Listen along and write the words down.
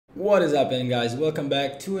What is happening, guys? Welcome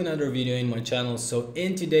back to another video in my channel. So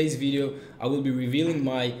in today's video I will be revealing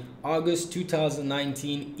my August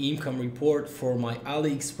 2019 income report for my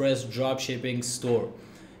Aliexpress dropshipping store.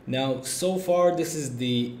 Now so far this is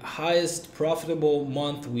the highest profitable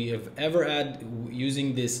month we have ever had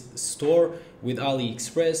using this store with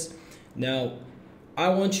Aliexpress. Now I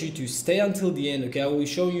want you to stay until the end. Okay, I will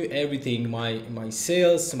show you everything, my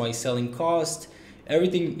sales, my selling cost,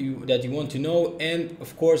 everything that you want to know, and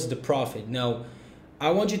of course the profit. Now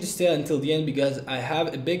I want you to stay until the end because I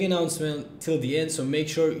have a big announcement till the end, so make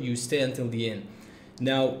sure you stay until the end.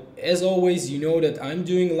 Now as always, you know that I'm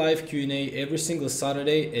doing live Q&A every single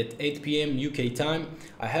Saturday at 8 p.m. UK time.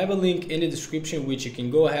 I have a link in the description which you can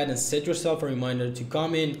go ahead and set yourself a reminder to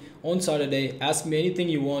come in on Saturday, ask me anything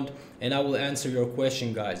you want, and I will answer your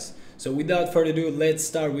question, guys. So without further ado, let's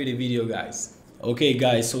start with the video, guys. Okay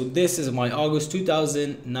guys, so this is my August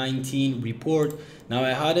 2019 report. Now I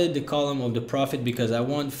added the column of the profit because I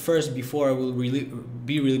want first, before I will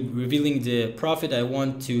be revealing the profit, I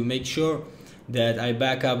want to make sure that I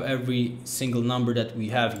back up every single number that we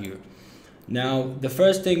have here. Now the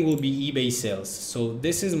first thing will be eBay sales. So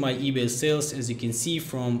this is my eBay sales. As you can see,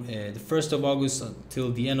 from the 1st of August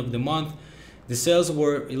until the end of the month, the sales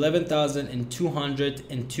were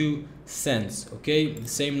 11,202 cents. Okay, the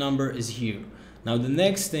same number is here. Now the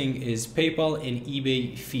next thing is PayPal and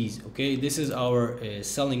eBay fees. Okay, this is our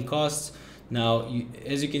selling costs. Now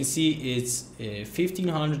as you can see, it's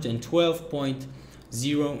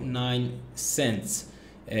 1,512.09 cents.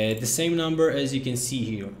 The same number as you can see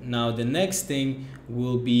here. Now the next thing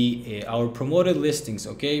will be our promoted listings.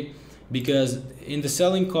 Okay, because in the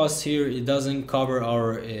selling costs here it doesn't cover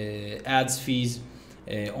our ads fees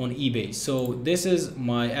on eBay. So this is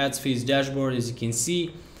my ads fees dashboard, as you can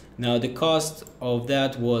see. Now the cost of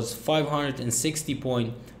that was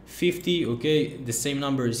 560.50. okay, the same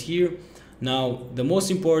number is here. Now the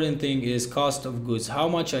most important thing is cost of goods, how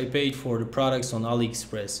much I paid for the products on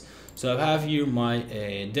Aliexpress. So I have here my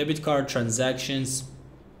debit card transactions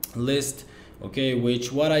list. Okay,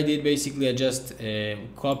 which what I did basically, I just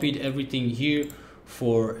copied everything here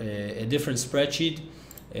for a different spreadsheet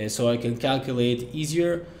so I can calculate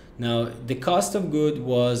easier. Now the cost of good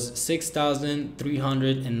was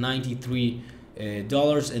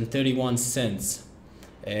 $6,393.31.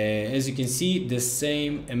 As you can see, the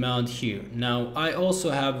same amount here. Now I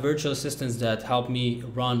also have virtual assistants that help me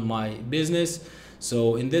run my business.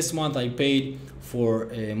 So in this month I paid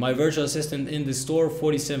for my virtual assistant in the store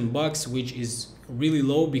 47 bucks, which is really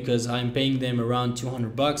low because I'm paying them around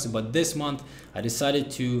 200 bucks. But this month I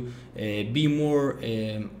decided to be more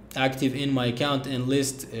active in my account and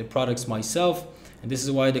list products myself, and this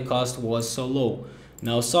is why the cost was so low.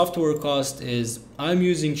 Now software cost is, I'm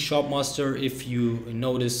using Shopmaster. If you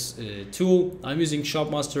know this tool, I'm using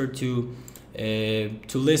Shopmaster to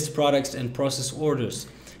list products and process orders,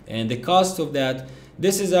 and the cost of that,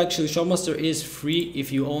 this is actually, Shopmaster is free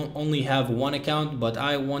if you only have one account, but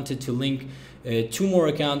I wanted to link 2 more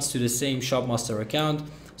accounts to the same Shopmaster account.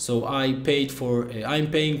 So I'm paying for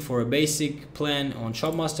a basic plan on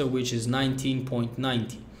Shopmaster, which is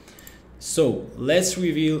 19.90. So let's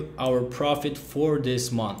reveal our profit for this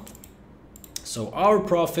month. So our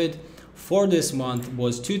profit for this month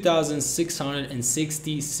was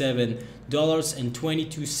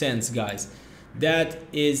 $2,667.22, guys. That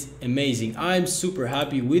is amazing. I'm super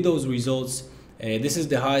happy with those results. This is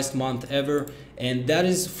the highest month ever, and that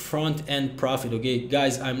is front end profit. Okay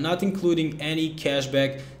guys, I'm not including any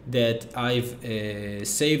cashback that I've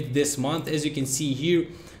saved this month. As you can see here,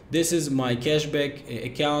 this is my cashback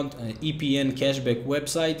account, EPN cashback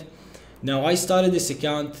website. Now I started this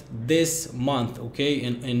account this month, okay,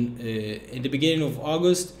 in the beginning of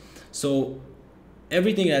August. So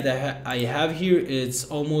everything that I have here is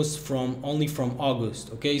almost only from August.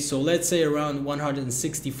 Okay, so let's say around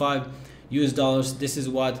 165 US dollars. This is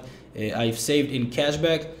what I've saved in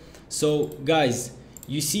cashback. So guys,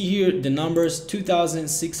 you see here the numbers,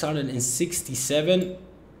 2,667.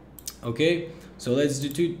 okay, so let's do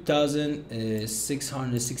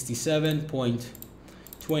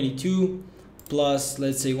 2,667.22 plus,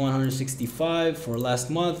 let's say 165 for last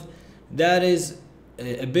month. That is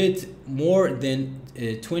a bit more than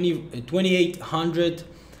 2,800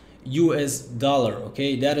 US dollar.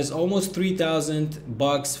 Okay, that is almost 3,000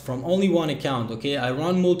 bucks from only one account. Okay, I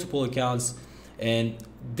run multiple accounts, and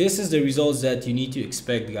this is the results that you need to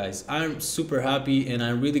expect, guys. I'm super happy, and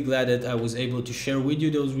I'm really glad that I was able to share with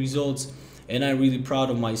you those results, and I'm really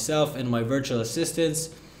proud of myself and my virtual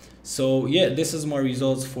assistants. So yeah, this is my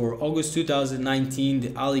results for August 2019, the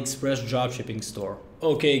Aliexpress dropshipping store.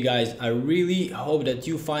 Okay guys, I really hope that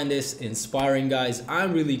you find this inspiring, guys.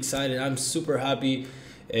 I'm really excited. I'm super happy.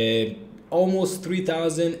 Almost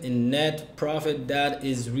 3,000 in net profit. That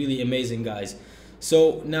is really amazing, guys.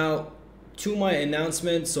 So now to my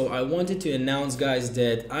announcement. So I wanted to announce, guys,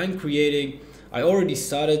 that I already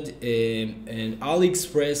started an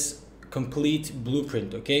Aliexpress complete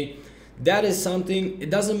blueprint. Okay, that is something, it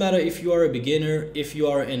doesn't matter if you are a beginner, if you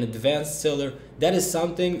are an advanced seller, that is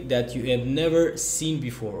something that you have never seen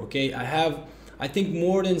before. Okay, I think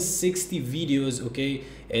more than 60 videos, okay,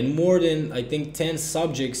 and more than I think 10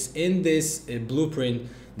 subjects in this blueprint,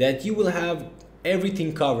 that you will have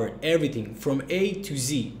everything covered, everything from A to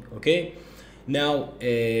Z. Okay, now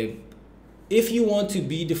if you want to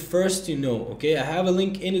be the first to know, okay, I have a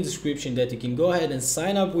link in the description that you can go ahead and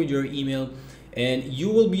sign up with your email, and you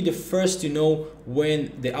will be the first to know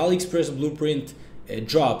when the Aliexpress blueprint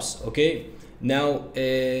drops. Okay, now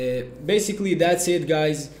basically that's it,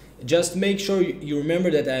 guys. Just make sure you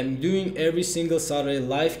remember that I'm doing every single Saturday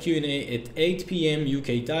live Q&A at 8 p.m.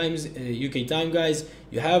 UK time, guys.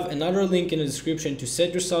 You have another link in the description to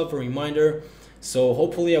set yourself a reminder. So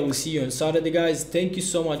hopefully I will see you on Saturday, guys. Thank you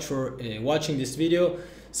so much for watching this video.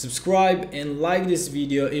 Subscribe and like this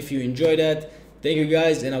video if you enjoyed that. Thank you,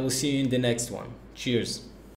 guys, and I will see you in the next one. Cheers.